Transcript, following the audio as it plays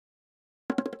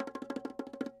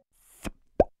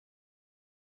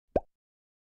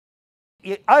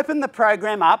You open the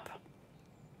program up,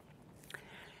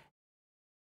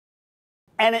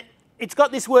 and it's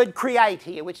got this word create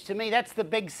here, which to me, that's the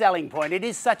big selling point. It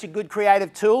is such a good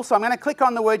creative tool. So I'm going to click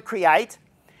on the word create,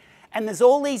 and there's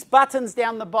all these buttons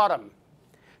down the bottom.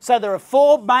 So there are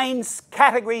 4 main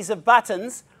categories of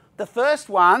buttons. The first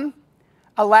one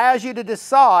allows you to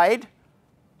decide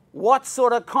what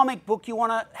sort of comic book you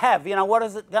want to have. You know, what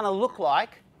is it going to look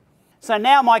like? So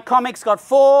now my comic's got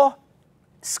 4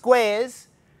 squares,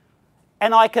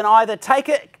 and I can either take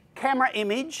a camera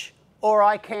image or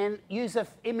I can use an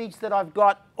image that I've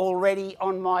got already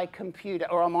on my computer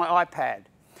or on my iPad.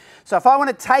 So if I want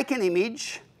to take an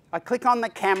image, I click on the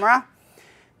camera,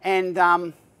 and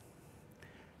I'll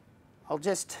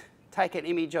just take an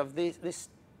image of this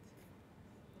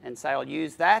and say I'll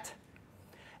use that.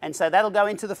 And so that'll go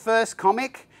into the first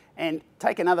comic, and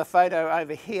take another photo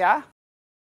over here.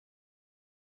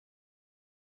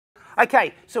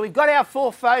 Okay, so we've got our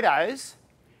 4 photos,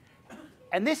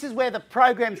 and this is where the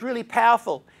program's really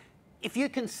powerful. If you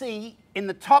can see in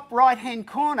the top right-hand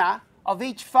corner of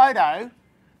each photo,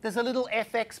 there's a little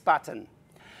FX button.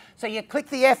 So you click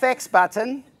the FX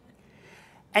button,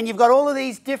 and you've got all of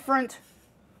these different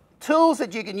tools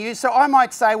that you can use. So I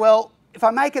might say, well, if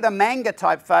I make it a manga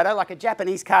type photo, like a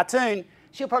Japanese cartoon,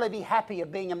 she'll probably be happier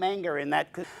being a manga in that.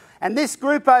 And this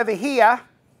group over here,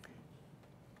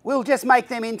 we'll just make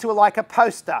them into like a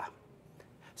poster.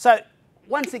 So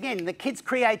once again, the kids'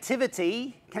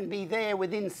 creativity can be there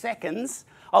within seconds.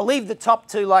 I'll leave the top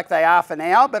 2 like they are for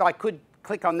now, but I could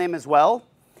click on them as well.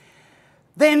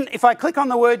 Then if I click on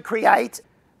the word create,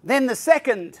 then the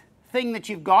second thing that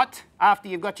you've got after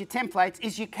you've got your templates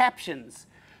is your captions.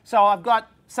 So I've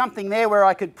got something there where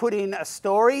I could put in a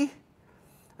story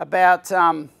about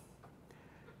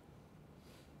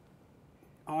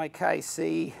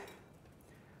IKC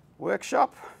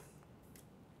workshop.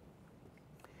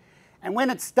 And when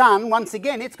it's done, once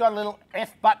again, it's got a little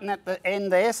F button at the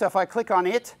end there. So if I click on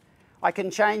it, I can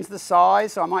change the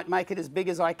size. So I might make it as big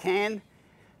as I can,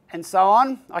 and so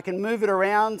on. I can move it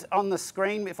around on the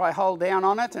screen if I hold down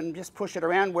on it and just push it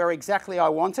around where exactly I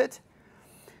want it.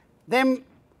 Then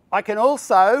I can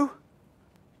also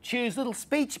choose little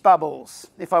speech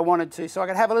bubbles if I wanted to. So I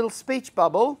could have a little speech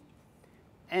bubble,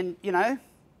 and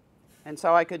and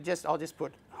so I could I'll just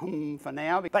put for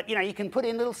now. But you can put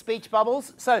in little speech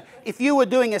bubbles. So if you were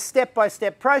doing a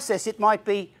step-by-step process, it might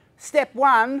be step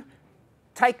 1,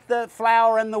 take the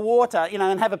flour and the water,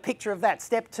 and have a picture of that.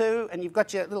 Step 2, and you've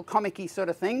got your little comic-y sort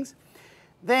of things.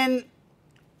 Then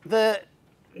the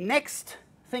next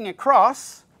thing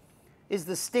across is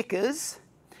the stickers.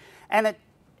 And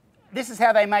this is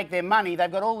how they make their money.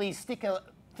 They've got all these sticker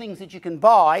things that you can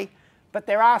buy, but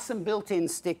there are some built-in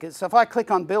stickers. So if I click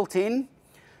on built-in,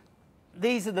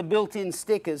 these are the built-in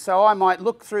stickers. So I might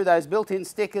look through those built-in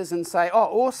stickers and say, oh,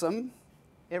 awesome.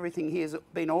 Everything here's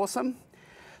been awesome.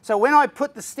 So when I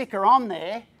put the sticker on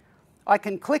there, I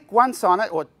can click once on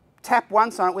it or tap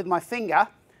once on it with my finger,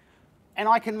 and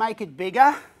I can make it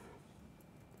bigger.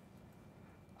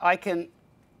 I can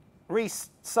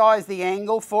resize the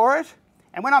angle for it.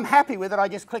 And when I'm happy with it, I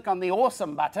just click on the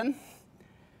awesome button,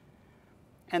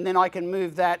 and then I can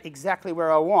move that exactly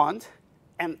where I want,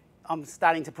 and I'm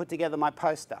starting to put together my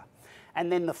poster.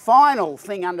 And then the final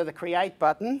thing under the create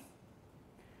button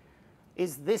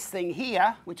is this thing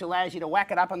here, which allows you to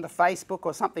whack it up onto Facebook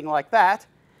or something like that,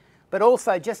 but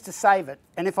also just to save it.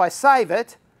 And if I save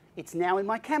it, it's now in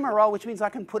my camera roll, which means I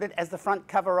can put it as the front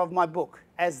cover of my book,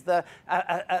 as the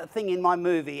thing in my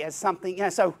movie, as something.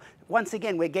 So once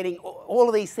again, we're getting all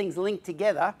of these things linked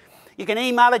together. You can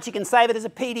email it, you can save it as a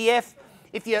PDF.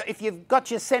 If you've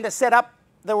got your center set up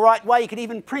the right way, you could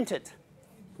even print it.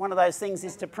 One of those things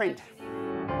is to print.